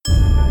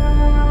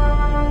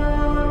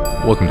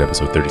Welcome to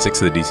episode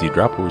 36 of the DC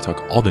Drop, where we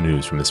talk all the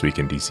news from this week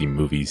in DC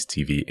movies,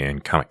 TV,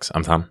 and comics.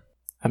 I'm Tom.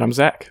 And I'm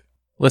Zach.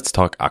 Let's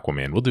talk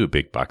Aquaman. We'll do a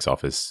big box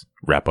office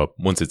wrap up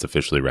once it's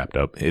officially wrapped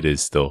up. It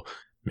is still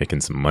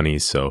making some money,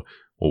 so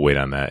we'll wait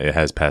on that. It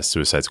has passed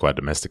Suicide Squad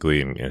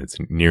domestically, and it's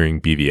nearing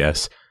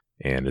BVS,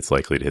 and it's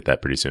likely to hit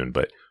that pretty soon.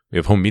 But we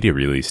have home media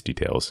release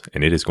details,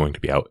 and it is going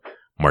to be out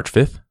March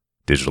 5th,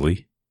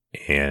 digitally,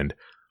 and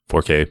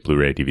 4K,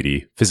 Blu-ray,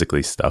 DVD,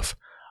 physically stuff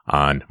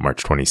on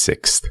March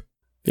 26th.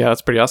 Yeah,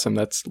 that's pretty awesome.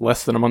 That's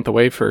less than a month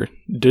away for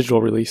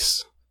digital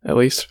release, at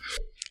least.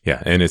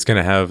 Yeah, and it's going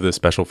to have the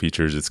special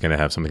features. It's going to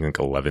have something like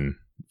 11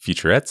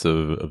 featurettes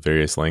of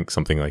various lengths,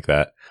 something like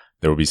that.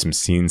 There will be some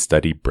scene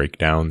study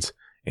breakdowns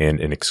and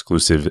an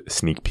exclusive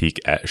sneak peek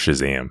at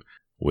Shazam,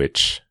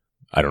 which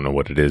I don't know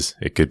what it is.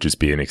 It could just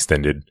be an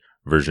extended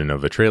version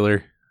of a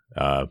trailer,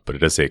 but it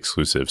does say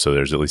exclusive, so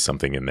there's at least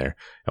something in there.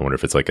 I wonder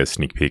if it's like a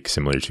sneak peek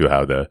similar to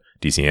how the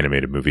DC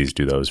animated movies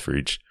do those for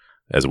each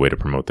as a way to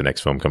promote the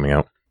next film coming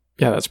out.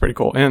 Yeah, that's pretty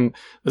cool. And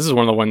this is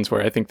one of the ones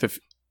where I think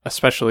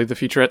especially the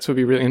featurettes would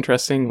be really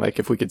interesting. Like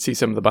if we could see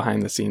some of the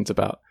behind the scenes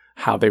about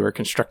how they were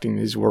constructing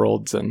these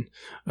worlds and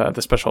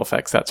the special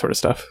effects, that sort of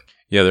stuff.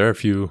 Yeah, there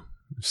are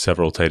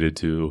several tied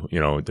to,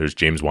 there's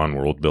James Wan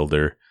World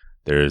Builder.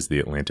 There's the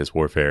Atlantis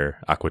Warfare,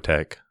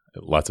 Aquatech,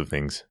 lots of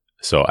things.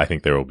 So I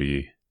think there will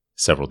be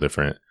several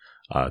different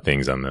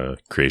things on the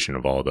creation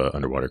of all the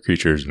underwater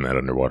creatures in that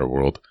underwater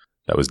world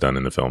that was done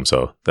in the film.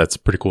 So that's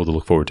pretty cool to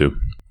look forward to.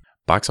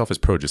 Box Office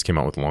Pro just came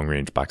out with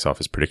long-range box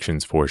office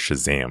predictions for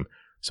Shazam.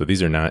 So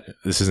this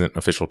isn't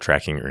official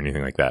tracking or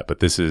anything like that, but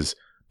this is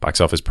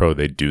Box Office Pro.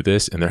 They do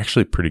this, and they're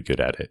actually pretty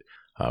good at it,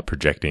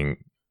 projecting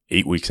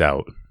 8 weeks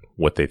out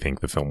what they think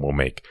the film will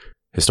make.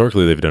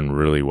 Historically, they've done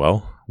really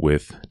well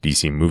with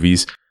DC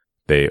movies.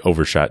 They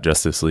overshot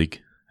Justice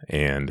League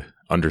and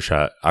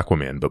undershot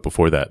Aquaman, but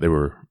before that, they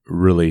were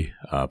really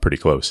pretty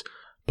close.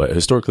 But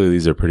historically,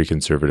 these are pretty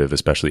conservative,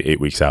 especially 8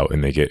 weeks out,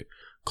 and they get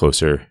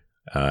closer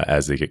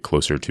as they get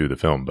closer to the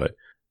film. But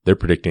they're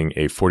predicting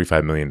a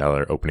 $45 million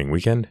opening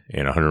weekend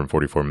and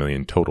 $144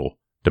 million total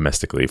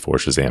domestically for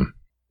Shazam.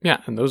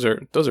 Yeah, and those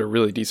are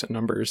really decent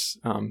numbers.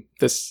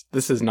 This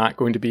is not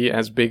going to be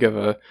as big of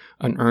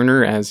an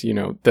earner as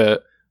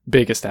the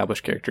big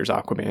established characters,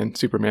 Aquaman,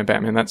 Superman,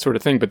 Batman, that sort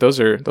of thing. But those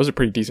are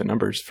pretty decent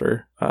numbers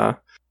for a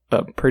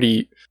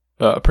pretty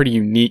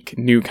unique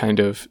new kind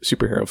of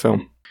superhero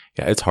film.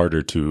 Yeah, it's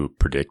harder to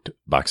predict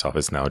box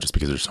office now just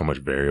because there's so much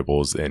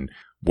variables, and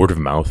word of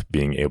mouth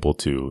being able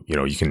to,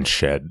 you can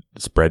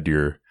spread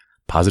your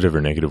positive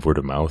or negative word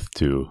of mouth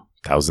to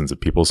thousands of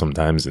people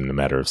sometimes in a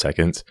matter of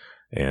seconds.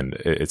 And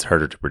it's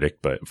harder to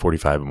predict, but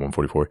 45 and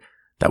 144,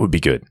 that would be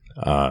good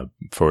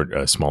for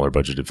a smaller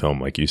budgeted film.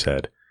 Like you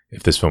said,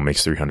 if this film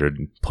makes 300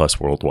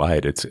 plus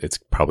worldwide, it's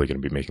probably going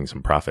to be making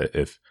some profit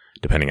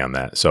depending on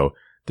that. So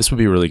this would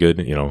be really good.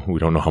 We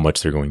don't know how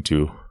much they're going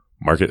to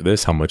market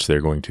this, how much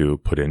they're going to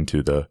put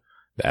into the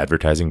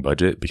advertising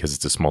budget, because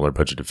it's a smaller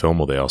budgeted film.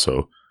 Will they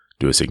also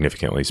do a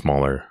significantly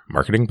smaller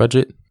marketing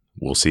budget?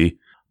 We'll see.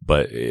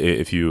 But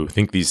if you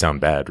think these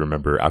sound bad,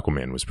 remember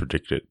Aquaman was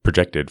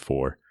projected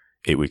for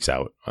 8 weeks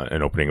out,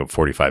 an opening of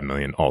 45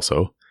 million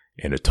also,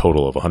 and a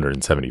total of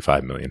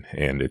 175 million,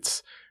 and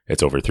it's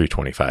over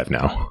 325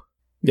 now.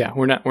 Yeah,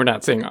 we're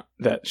not saying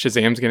that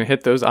Shazam's going to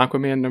hit those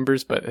Aquaman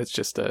numbers, but it's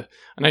just a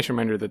nice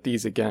reminder that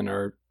these again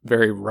are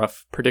very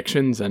rough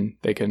predictions, and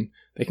they can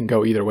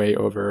go either way,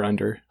 over or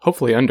under.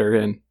 Hopefully under,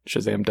 and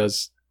Shazam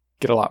does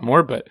get a lot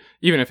more, but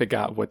even if it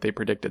got what they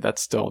predicted,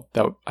 that's still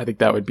I think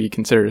that would be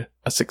considered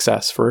a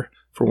success for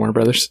Warner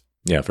Brothers.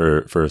 Yeah,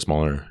 for a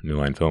smaller New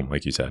Line film,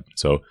 like you said.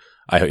 So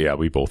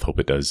we both hope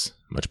it does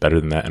much better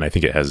than that, and I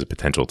think it has the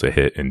potential to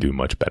hit and do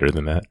much better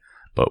than that,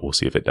 but we'll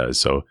see if it does.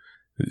 So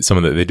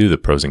they do the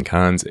pros and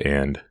cons,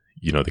 and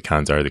the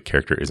cons are the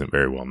character isn't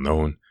very well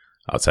known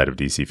outside of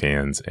DC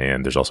fans,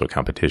 and there's also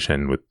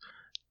competition with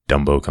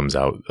Dumbo comes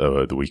out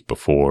the week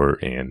before,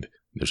 and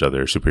there's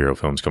other superhero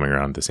films coming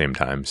around at the same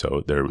time,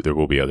 so there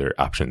will be other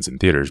options in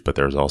theaters. But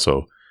there's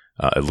also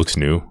it looks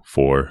new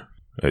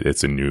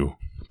it's a new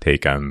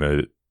take on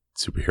the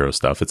superhero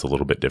stuff. It's a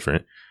little bit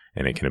different,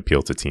 and it can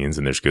appeal to teens,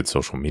 and there's good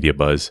social media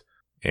buzz,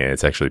 and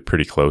it's actually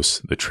pretty close.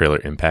 The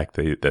trailer impact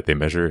that they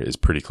measure is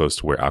pretty close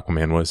to where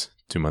Aquaman was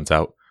 2 months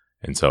out,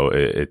 and so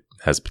it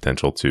has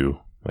potential to,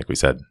 like we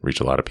said, reach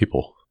a lot of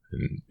people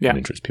and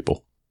interest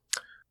people.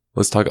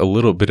 Let's talk a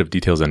little bit of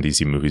details on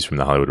DC movies from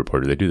The Hollywood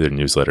Reporter. They do their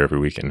newsletter every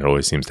week, and it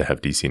always seems to have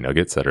DC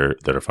nuggets that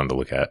are fun to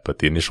look at. But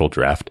the initial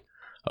draft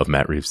of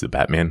Matt Reeves' The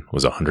Batman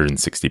was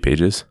 160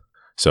 pages.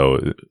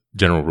 So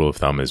general rule of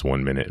thumb is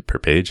 1 minute per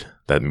page.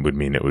 That would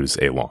mean it was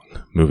a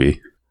long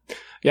movie.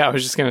 Yeah, I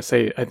was just going to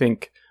say, I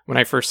think when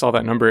I first saw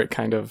that number, it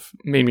kind of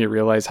made me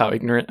realize how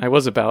ignorant I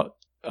was about.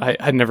 I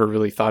had never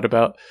really thought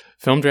about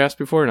film drafts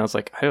before, and I was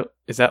like,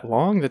 is that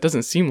long? That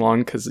doesn't seem long,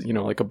 because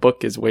like a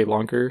book is way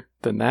longer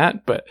than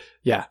that. But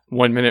yeah,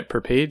 1 minute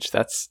per page,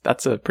 that's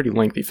a pretty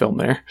lengthy film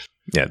there.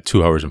 Yeah,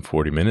 2 hours and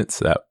 40 minutes.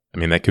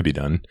 That could be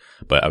done,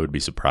 but I would be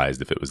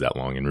surprised if it was that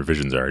long, and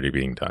revisions are already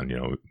being done.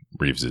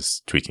 Reeves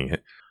is tweaking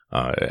it.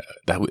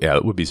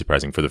 It would be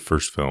surprising for the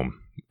first film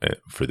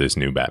for this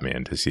new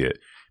Batman to see it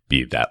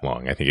be that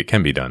long. I think it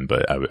can be done,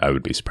 but I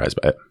would be surprised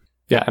by it.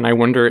 Yeah, and I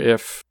wonder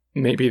if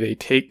maybe they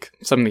take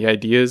some of the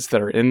ideas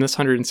that are in this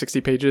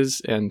 160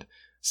 pages and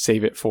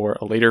save it for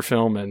a later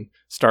film and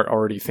start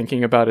already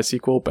thinking about a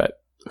sequel,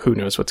 but who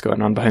knows what's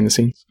going on behind the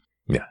scenes.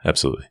 Yeah,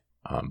 absolutely.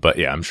 But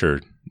yeah, I'm sure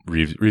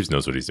Reeves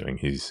knows what he's doing.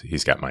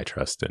 He's got my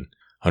trust. And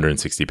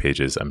 160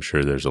 pages, I'm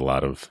sure there's a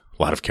lot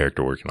of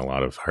character work and a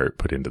lot of heart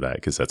put into that,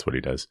 because that's what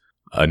he does.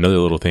 Another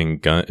little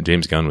thing,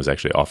 James Gunn was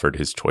actually offered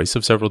his choice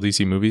of several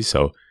DC movies.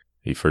 So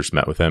he first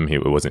met with them.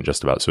 It wasn't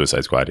just about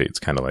Suicide Squad. It's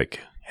kind of like,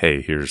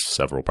 hey, here's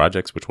several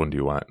projects. Which one do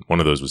you want? One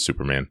of those was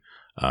Superman.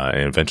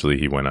 And eventually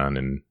he went on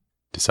and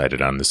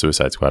decided on the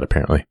Suicide Squad,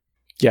 apparently.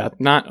 Yeah,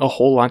 not a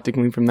whole lot to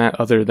glean from that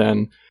other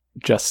than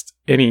just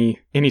any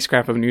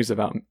scrap of news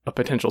about a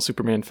potential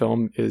Superman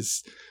film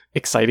is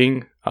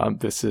exciting.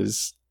 This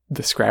is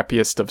the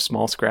scrappiest of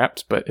small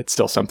scraps, but it's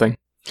still something.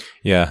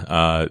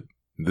 Yeah,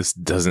 this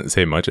doesn't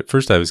say much. At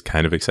first I was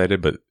kind of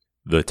excited, but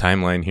the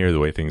timeline here, the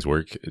way things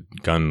work,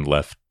 Gunn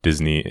left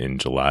Disney in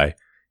July.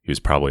 He was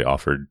probably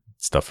offered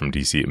stuff from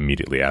DC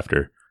immediately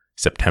after.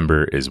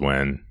 September is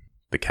when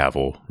the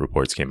Cavill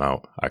reports came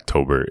out.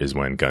 October is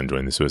when Gunn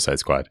joined the Suicide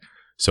Squad.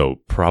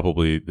 So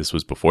probably this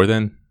was before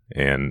then.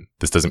 And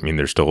this doesn't mean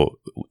they're still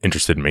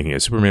interested in making a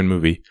Superman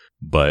movie,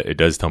 but it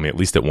does tell me at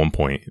least at one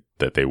point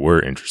that they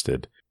were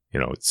interested.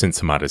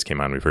 Since Hamadas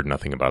came on, we've heard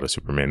nothing about a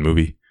Superman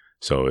movie.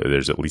 So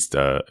there's at least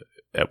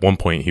at one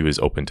point he was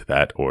open to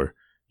that, or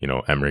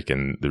Emmerich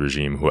and the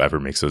regime, whoever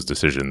makes those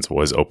decisions,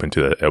 was open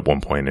to that at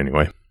one point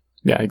anyway.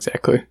 Yeah,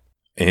 exactly.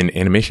 In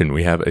animation,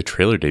 we have a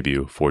trailer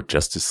debut for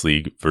Justice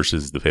League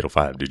versus the Fatal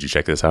Five. Did you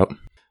check this out?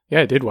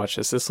 Yeah, I did watch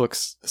this. This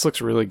looks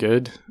really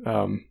good.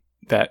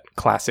 That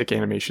classic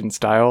animation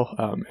style,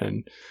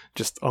 and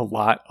just a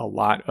lot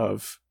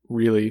of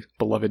really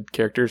beloved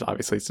characters.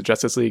 Obviously, it's the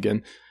Justice League,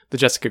 and the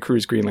Jessica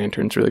Cruz Green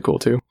Lantern's really cool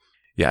too.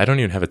 Yeah, I don't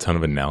even have a ton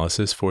of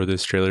analysis for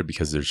this trailer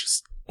because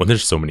there's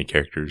so many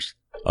characters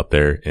up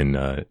there in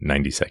a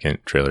 90-second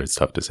trailer. It's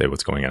tough to say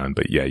what's going on,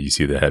 but yeah, you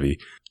see the heavy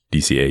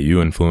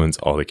DCAU influence,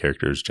 all the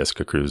characters.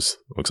 Jessica Cruz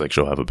looks like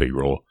she'll have a big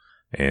role,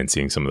 and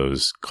seeing some of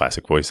those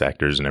classic voice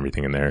actors and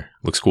everything in there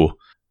looks cool.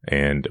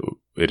 And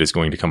it is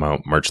going to come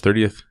out March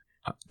 30th.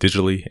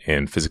 Digitally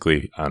and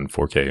physically on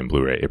 4K and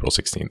Blu-ray April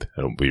 16th.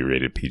 It'll be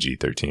rated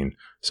PG-13.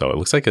 So it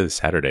looks like a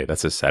Saturday.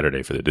 That's a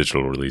Saturday for the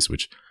digital release,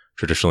 which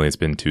traditionally it's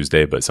been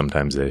Tuesday, but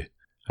sometimes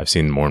I've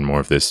seen more and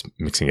more of this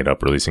mixing it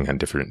up, releasing on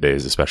different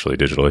days, especially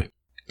digitally.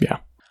 Yeah.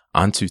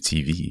 Onto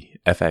TV.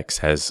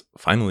 FX has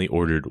finally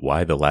ordered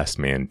Y the Last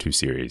Man 2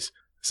 series.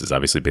 This is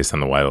obviously based on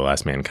the Y the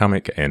Last Man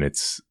comic, and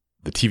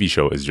the TV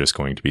show is just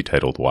going to be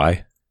titled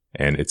Y.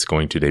 And it's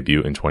going to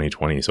debut in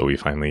 2020, so we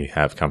finally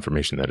have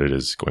confirmation that it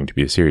is going to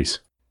be a series.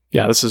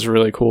 Yeah, this is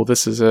really cool.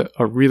 This is a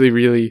really,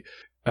 really,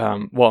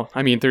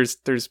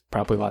 there's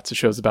probably lots of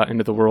shows about end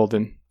of the world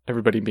and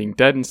everybody being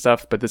dead and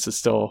stuff, but this is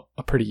still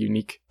a pretty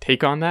unique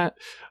take on that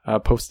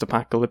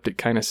post-apocalyptic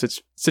kind of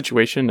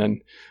situation,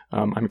 and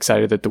I'm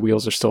excited that the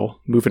wheels are still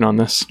moving on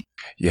this.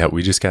 Yeah,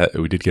 we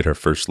did get our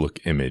first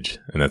look image,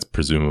 and that's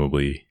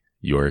presumably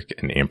Yorick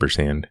and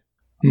Ampersand,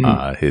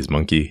 his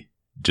monkey,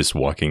 just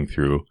walking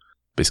through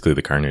basically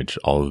the carnage.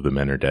 All of the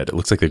men are dead. It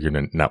looks like they're going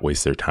to not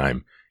waste their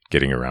time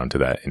getting around to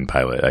that in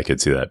pilot. I could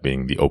see that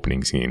being the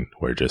opening scene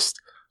where just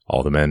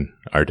all the men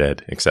are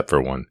dead except for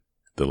one,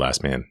 the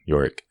last man,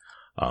 Yorick.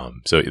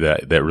 So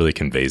that really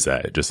conveys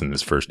that just in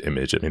this first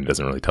image. I mean, it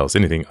doesn't really tell us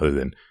anything other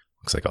than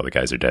looks like all the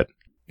guys are dead.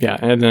 Yeah,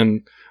 and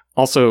then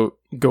also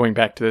going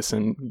back to this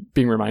and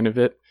being reminded of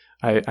it,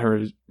 I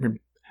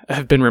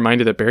have been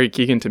reminded that Barry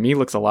Keoghan to me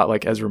looks a lot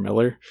like Ezra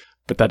Miller.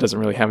 But that doesn't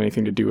really have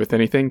anything to do with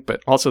anything.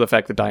 But also the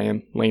fact that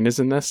Diane Lane is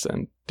in this,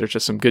 and there's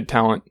just some good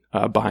talent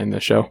behind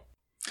this show.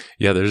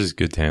 Yeah, there's just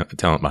good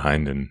talent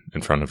behind and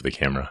in front of the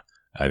camera.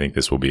 I think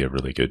this will be a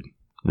really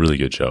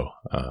good show.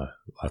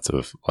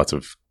 Lots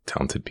of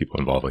talented people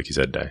involved, like you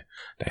said,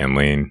 Diane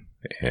Lane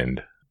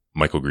and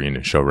Michael Green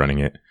is show running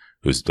it,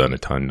 who's done a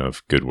ton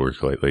of good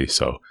work lately.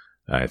 So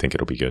I think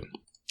it'll be good.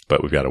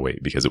 But we've got to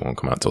wait because it won't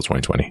come out until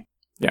 2020.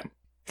 Yeah,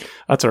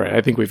 that's all right.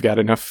 I think we've got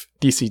enough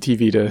DC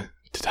TV to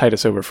tide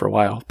us over for a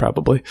while,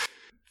 probably.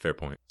 Fair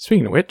point.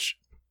 Speaking of which,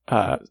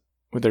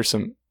 there's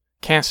some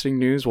casting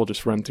news. We'll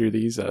just run through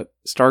these.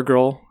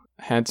 Stargirl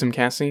had some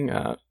casting.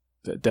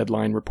 The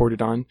Deadline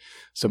reported on.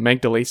 So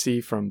Meg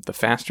DeLacy from The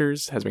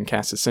Fasters has been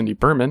cast as Cindy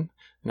Berman,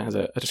 and has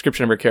a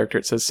description of her character.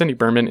 It says, Cindy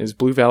Berman is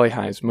Blue Valley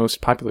High's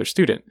most popular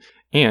student,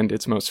 and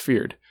its most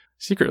feared.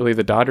 Secretly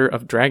the daughter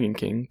of Dragon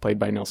King, played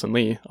by Nelson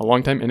Lee, a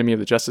longtime enemy of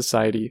the Justice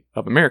Society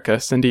of America,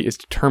 Cindy is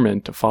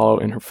determined to follow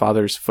in her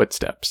father's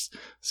footsteps.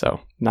 So,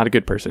 not a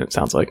good person, it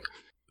sounds like.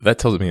 That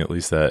tells me at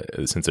least that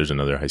since there's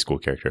another high school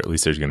character, at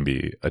least there's going to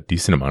be a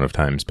decent amount of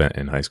time spent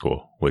in high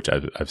school, which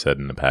I've said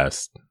in the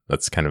past.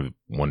 That's kind of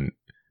one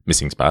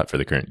missing spot for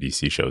the current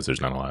DC shows. There's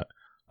not a lot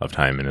of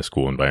time in a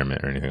school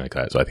environment or anything like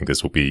that. So I think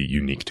this will be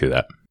unique to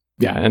that.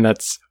 Yeah, and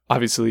that's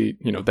obviously,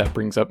 that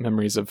brings up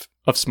memories of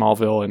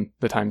Smallville and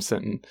the time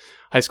spent in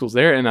high schools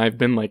there. And I've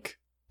been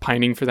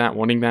pining for that,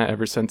 wanting that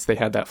ever since they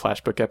had that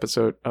flashback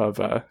episode of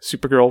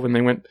Supergirl when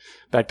they went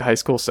back to high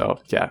school. So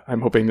yeah,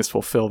 I'm hoping this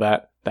will fill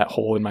that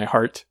hole in my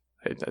heart.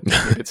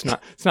 It's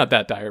not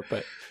that dire,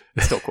 but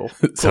it's still cool.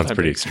 Sounds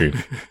pretty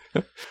extreme.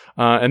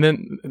 And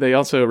then they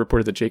also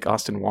reported that Jake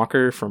Austin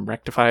Walker from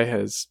Rectify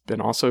has been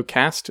also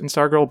cast in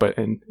Stargirl, but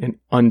in an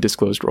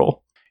undisclosed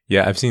role.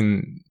 Yeah, I've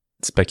seen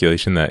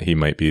speculation that he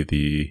might be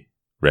the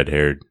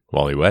red-haired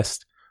Wally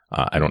West.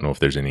 I don't know if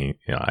there's any,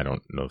 I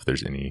don't know if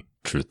there's any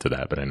truth to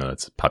that, but I know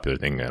that's a popular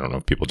thing. I don't know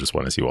if people just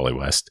want to see Wally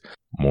West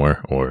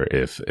more, or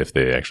if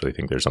they actually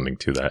think there's something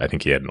to that. I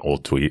think he had an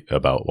old tweet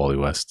about Wally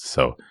West,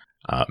 so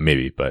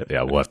maybe, but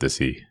yeah, we'll have to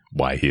see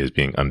why he is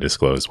being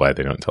undisclosed, why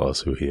they don't tell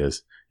us who he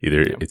is.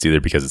 It's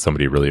either because it's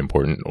somebody really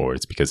important, or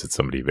it's because it's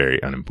somebody very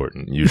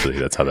unimportant. Usually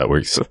that's how that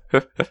works.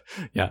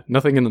 Yeah,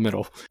 nothing in the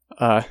middle.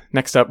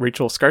 Next up,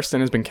 Rachel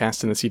Skarsten has been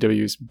cast in the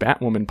CW's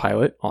Batwoman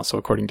pilot, also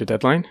according to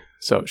Deadline.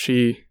 So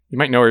you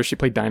might know her. She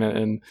played Dinah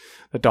in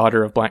The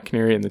Daughter of Black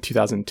Canary in the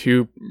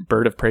 2002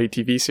 Bird of Prey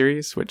TV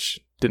series, which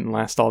didn't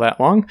last all that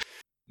long.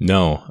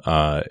 No,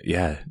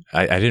 yeah,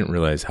 I didn't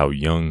realize how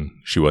young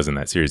she was in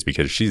that series,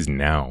 because she's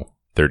now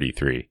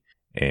 33,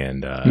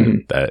 and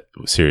that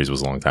series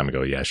was a long time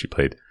ago. Yeah, she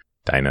played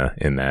Dinah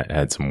in that,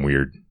 had some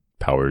weird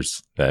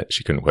powers that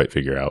she couldn't quite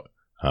figure out.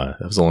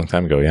 That was a long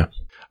time ago, yeah.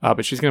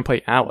 But she's going to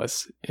play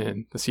Alice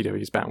in the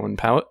CW's Batwoman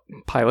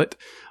pilot.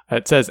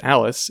 It says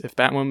Alice, if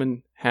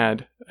Batwoman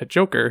had a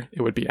Joker,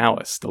 it would be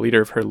Alice, the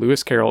leader of her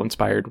Lewis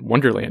Carroll-inspired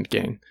Wonderland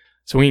gang.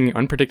 Swinging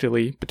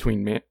unpredictably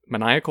between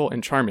maniacal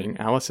and charming,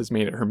 Alice has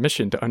made it her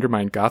mission to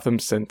undermine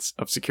Gotham's sense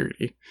of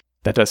security.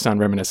 That does sound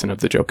reminiscent of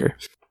the Joker.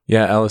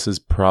 Yeah, Alice is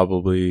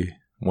probably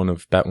one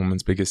of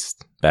Batwoman's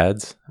biggest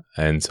bads,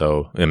 and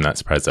so I'm not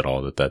surprised at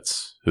all that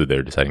that's who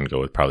they're deciding to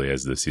go with, probably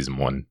as the season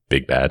 1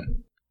 big bad.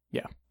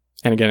 Yeah.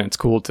 And again, it's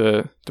cool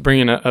to bring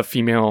in a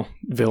female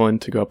villain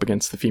to go up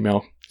against the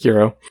female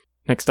hero.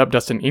 Next up,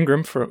 Dustin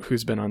Ingram,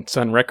 who's been on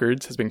Sun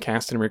Records, has been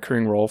cast in a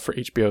recurring role for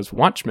HBO's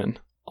Watchmen,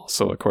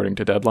 also according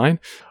to Deadline.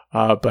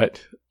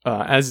 But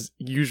as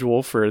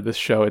usual for this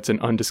show, it's an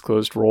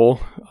undisclosed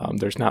role.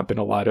 There's not been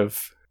a lot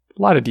of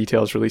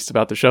details released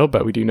about the show,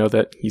 but we do know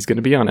that he's going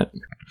to be on it.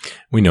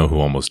 We know who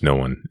almost no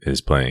one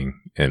is playing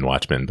in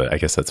Watchmen, but I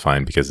guess that's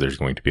fine because there's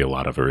going to be a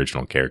lot of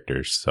original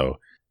characters. So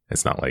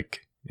it's not like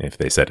if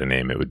they said a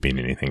name, it would mean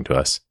anything to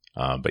us.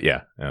 But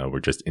yeah, we're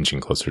just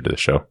inching closer to the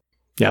show.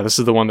 Yeah, this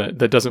is the one that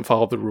doesn't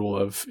follow the rule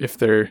of if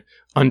they're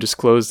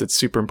undisclosed, it's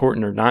super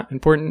important or not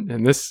important.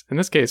 In this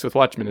case with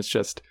Watchmen, it's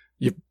just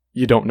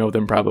you don't know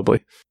them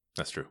probably.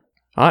 That's true.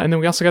 And then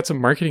we also got some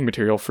marketing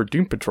material for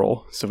Doom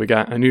Patrol. So we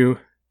got a new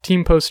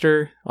team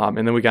poster, and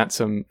then we got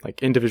some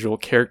like individual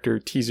character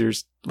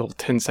teasers, little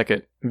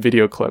 10-second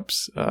video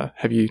clips.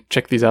 Have you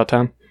checked these out,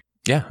 Tom?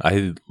 Yeah,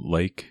 I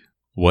like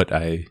what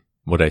I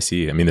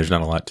see. I mean, there's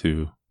not a lot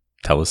to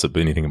tell us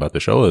anything about the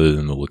show other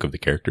than the look of the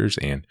characters,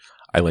 and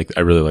I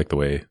really like the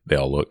way they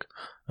all look.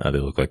 They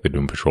look like the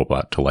Doom Patrol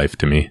brought to life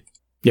to me.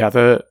 Yeah,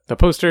 the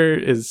poster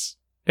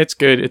it's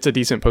good. It's a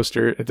decent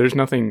poster. There's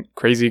nothing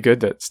crazy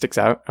good that sticks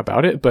out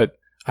about it, but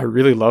I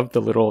really love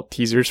the little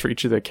teasers for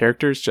each of the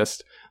characters,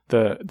 just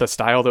the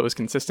style that was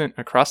consistent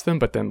across them,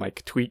 but then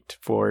like tweaked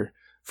for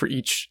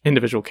each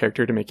individual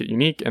character to make it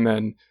unique. And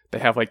then they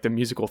have like the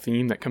musical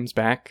theme that comes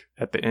back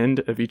at the end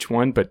of each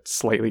one, but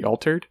slightly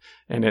altered.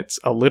 And it's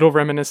a little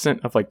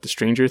reminiscent of like the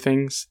Stranger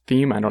Things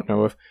theme. I don't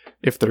know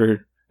if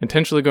they're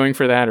intentionally going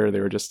for that, or they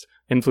were just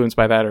influenced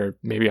by that, or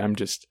maybe I'm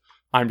just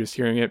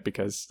hearing it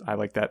because I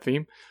like that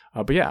theme.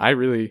 But yeah, I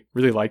really,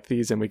 really liked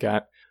these. And we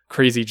got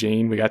Crazy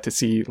Jane. We got to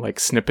see like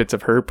snippets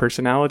of her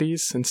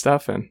personalities and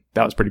stuff. And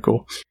that was pretty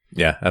cool.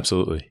 Yeah,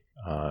 absolutely.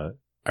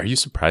 Are you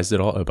surprised at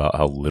all about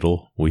how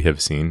little we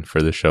have seen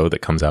for the show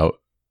that comes out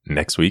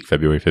next week,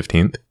 February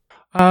 15th?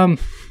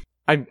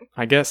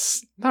 I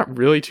guess not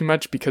really too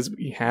much, because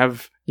we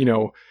have,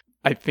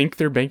 I think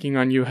they're banking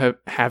on you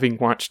having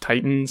watched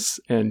Titans,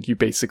 and you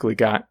basically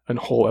got a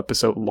whole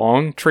episode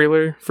long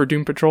trailer for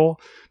Doom Patrol,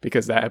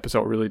 because that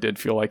episode really did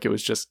feel like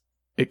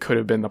it could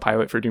have been the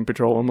pilot for Doom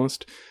Patrol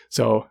almost.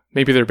 So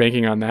maybe they're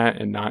banking on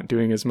that and not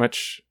doing as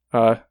much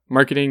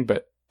marketing,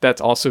 but that's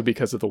also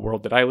because of the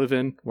world that I live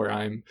in, where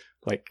I'm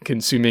like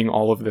consuming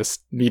all of this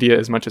media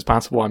as much as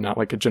possible. I'm not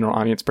like a general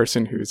audience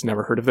person who's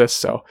never heard of this.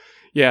 So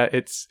yeah,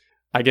 it's,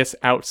 I guess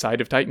outside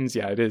of Titans,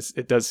 yeah,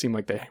 it does seem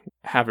like they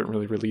haven't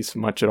really released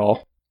much at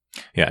all.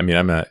 Yeah, I mean,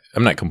 I'm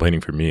not complaining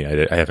for me.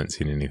 I haven't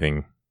seen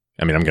anything.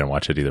 I mean, I'm going to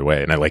watch it either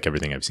way, and I like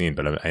everything I've seen,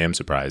 but I am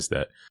surprised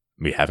that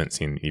we haven't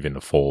seen even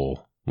a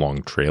full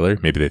long trailer.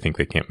 Maybe they think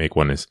they can't make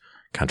one as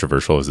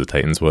controversial as the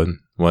Titans one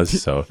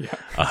was, so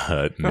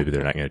maybe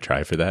they're not going to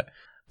try for that.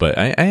 But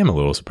I am a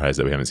little surprised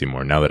that we haven't seen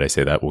more. Now that I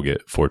say that, we'll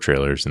get 4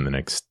 trailers in the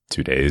next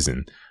 2 days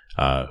and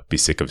be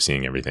sick of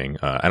seeing everything.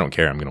 I don't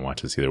care. I'm going to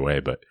watch this either way,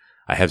 but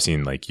I have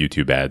seen like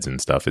YouTube ads and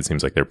stuff. It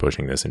seems like they're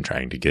pushing this and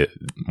trying to get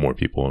more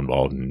people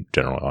involved in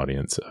general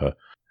audience.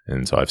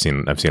 And so I see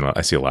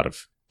a lot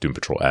of Doom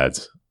Patrol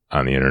ads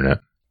on the internet.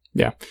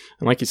 Yeah.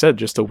 And like you said,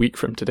 just a week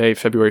from today,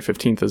 February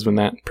 15th is when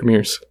that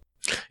premieres.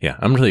 Yeah,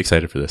 I'm really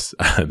excited for this.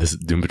 This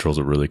Doom Patrol is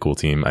a really cool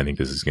team. I think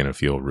this is going to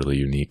feel really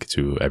unique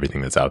to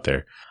everything that's out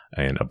there,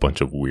 and a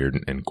bunch of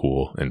weird and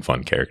cool and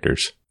fun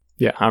characters.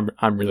 Yeah,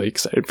 I'm really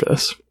excited for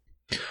this.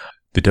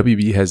 The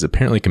WB has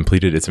apparently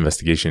completed its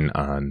investigation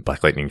on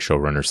Black Lightning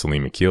showrunner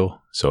Salim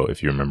Akil. So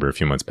if you remember a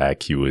few months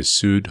back, he was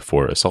sued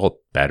for assault,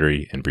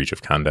 battery, and breach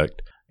of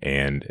conduct.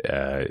 And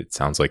it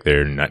sounds like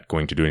they're not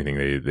going to do anything.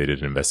 They did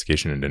an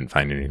investigation and didn't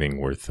find anything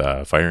worth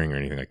firing or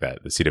anything like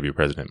that. The CW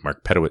president,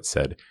 Mark Pedowitz,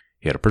 said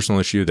he had a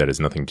personal issue that has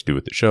nothing to do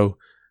with the show.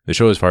 The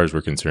show, as far as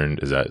we're concerned,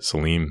 is that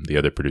Salim, the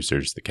other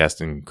producers, the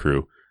casting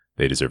crew,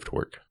 they deserve to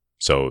work.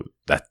 So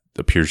that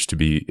appears to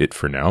be it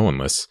for now,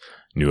 unless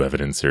new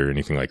evidence or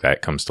anything like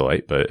that comes to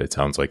light. But it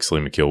sounds like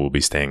Salim Akil will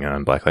be staying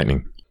on Black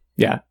Lightning.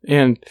 Yeah,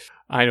 and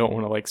I don't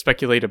want to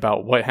speculate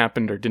about what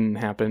happened or didn't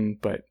happen,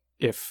 but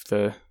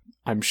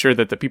I'm sure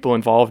that the people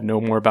involved know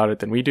more about it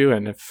than we do,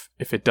 and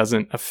if it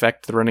doesn't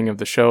affect the running of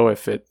the show,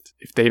 if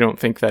they don't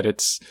think that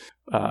it's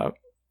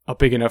a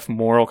big enough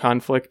moral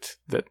conflict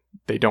that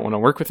they don't want to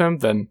work with them,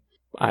 then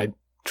I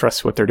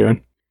trust what they're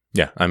doing.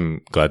 Yeah,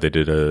 I'm glad they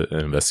did an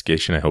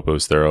investigation. I hope it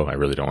was thorough. I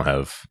really don't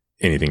have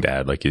anything to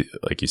add. Like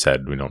you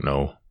said, we don't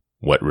know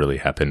what really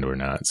happened or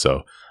not,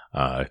 so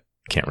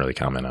can't really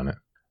comment on it.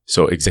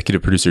 So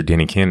executive producer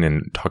Danny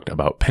Cannon talked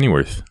about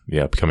Pennyworth, the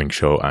upcoming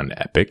show on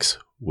Epix,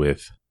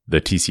 with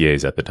the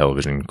TCAs at the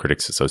Television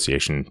Critics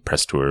Association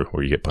press tour,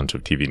 where you get a bunch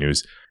of TV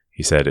news.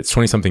 He said, it's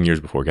 20-something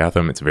years before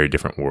Gotham. It's a very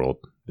different world.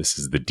 This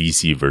is the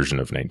DC version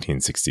of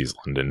 1960s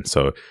London.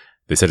 So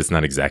they said it's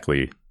not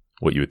exactly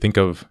what you would think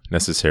of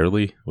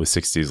necessarily with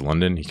 60s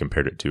London. He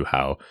compared it to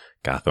how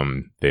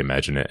Gotham, they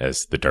imagine it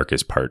as the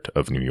darkest part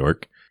of New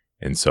York.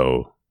 And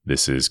so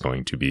this is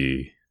going to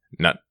be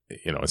not,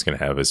 it's going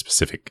to have a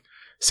specific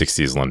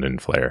 60s London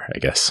flair, I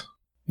guess.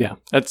 Yeah,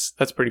 that's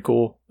pretty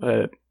cool.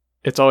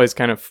 It's always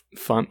kind of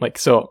fun.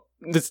 So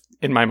this,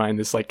 in my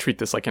mind, treat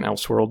this like an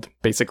Elseworld,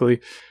 basically.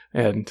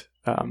 And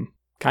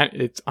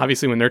it's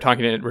obviously when they're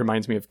talking, it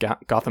reminds me of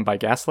Gotham by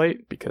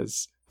Gaslight,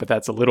 but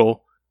that's a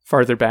little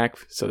farther back.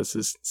 So this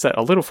is set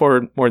a little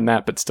forward more than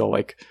that, but still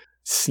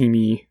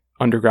seamy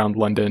underground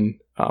London,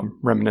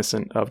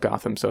 reminiscent of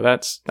Gotham. So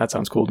that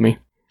sounds cool to me.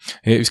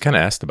 He was kind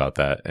of asked about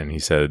that, and he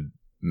said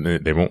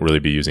they won't really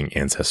be using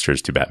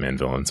ancestors to Batman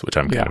villains, which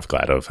I'm kind of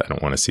glad of. I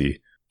don't want to see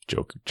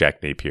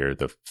Jack Napier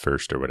the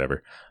first or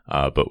whatever.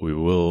 But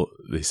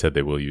they said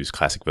they will use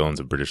classic villains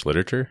of British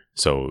literature.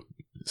 So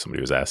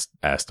somebody was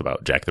asked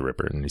about Jack the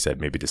Ripper, and he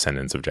said maybe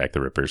descendants of Jack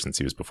the Ripper since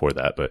he was before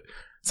that. But it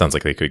sounds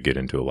like they could get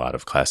into a lot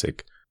of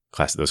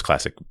those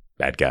classic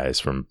bad guys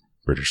from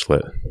British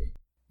lit.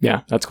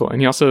 Yeah, that's cool.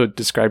 And he also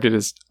described it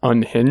as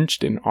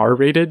unhinged and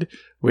R-rated,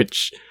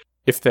 which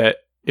if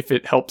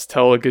it helps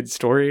tell a good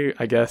story,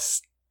 I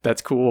guess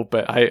that's cool.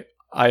 But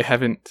I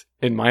haven't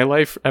in my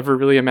life ever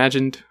really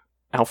imagined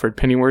Alfred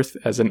Pennyworth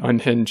as an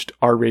unhinged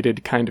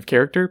R-rated kind of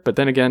character. But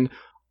then again,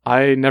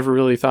 I never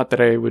really thought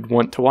that I would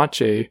want to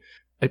watch a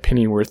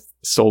Pennyworth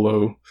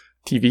solo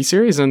TV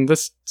series, and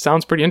this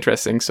sounds pretty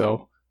interesting,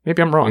 so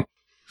maybe I'm wrong.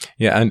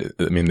 Yeah, and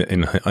I mean,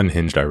 in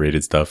unhinged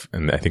R-rated stuff,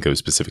 and I think it was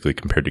specifically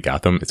compared to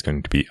Gotham, it's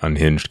going to be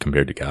unhinged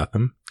compared to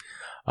Gotham,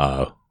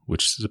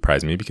 which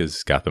surprised me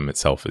because Gotham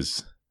itself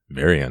is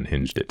very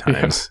unhinged at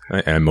times.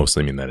 Yeah. And I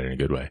mostly mean that in a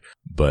good way.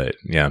 But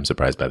yeah, I'm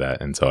surprised by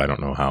that, and so I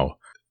don't know how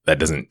that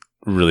doesn't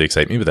really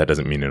excite me, but that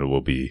doesn't mean it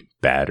will be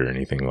bad or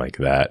anything like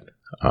that.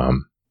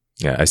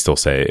 Yeah, I still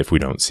say if we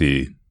don't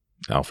see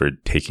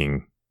Alfred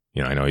taking,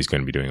 I know he's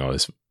going to be doing all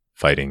this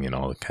fighting and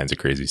all kinds of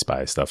crazy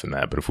spy stuff and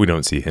that, but if we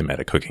don't see him at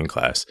a cooking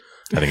class,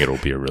 I think it'll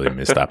be a really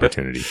missed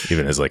opportunity,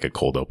 even as a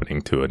cold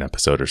opening to an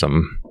episode or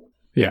something.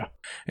 Yeah.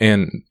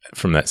 And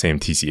from that same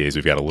TCAs,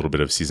 we've got a little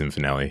bit of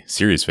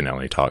series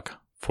finale talk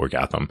for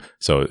Gotham.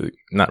 So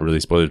not really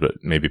spoilers, but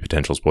maybe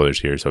potential spoilers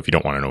here. So if you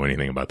don't want to know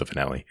anything about the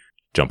finale,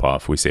 jump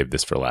off. We saved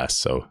this for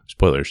last, so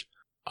spoilers.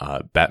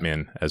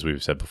 Batman, as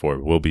we've said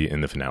before, will be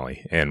in the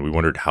finale, and we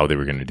wondered how they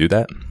were going to do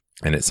that.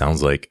 And it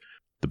sounds like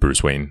the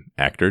Bruce Wayne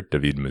actor,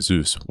 David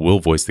Mazouz, will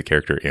voice the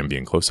character and be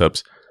in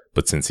close-ups,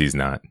 but since he's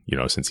not,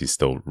 since he's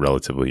still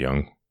relatively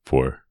young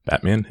for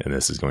Batman, and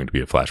this is going to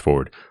be a flash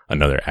forward,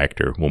 another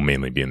actor will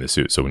mainly be in the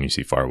suit. So when you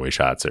see faraway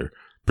shots or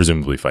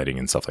presumably fighting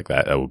and stuff like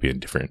that, that will be a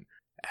different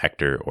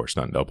actor or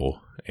stunt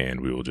double, and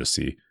we will just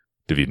see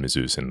David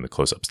Mazouz in the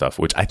close-up stuff,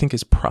 which I think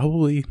is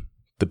probably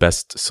the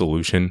best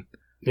solution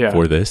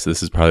for this.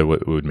 This is probably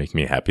what would make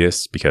me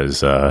happiest,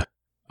 because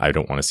I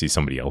don't want to see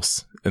somebody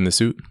else in the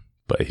suit,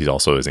 but he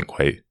also isn't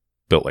quite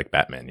built like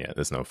Batman yet.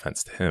 There's no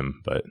offense to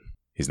him, but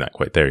he's not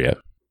quite there yet.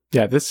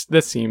 Yeah, this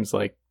seems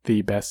like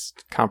the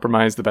best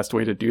compromise, the best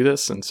way to do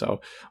this, and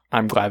so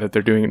I'm glad that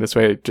they're doing it this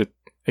way. Just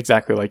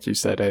exactly like you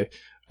said,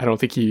 I don't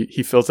think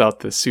he fills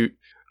out the suit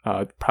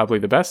probably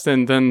the best,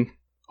 and then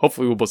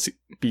hopefully we'll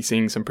be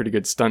seeing some pretty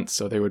good stunts,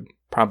 so they would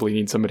probably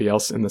need somebody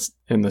else in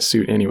the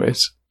suit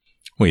anyways.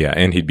 Well, yeah,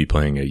 and he'd be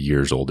playing a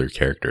years older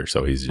character,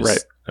 so he's just,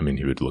 right. I mean,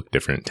 he would look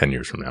different 10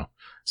 years from now.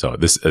 So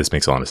this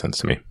makes a lot of sense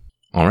to me.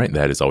 All right,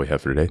 that is all we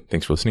have for today.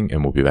 Thanks for listening,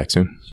 and we'll be back soon.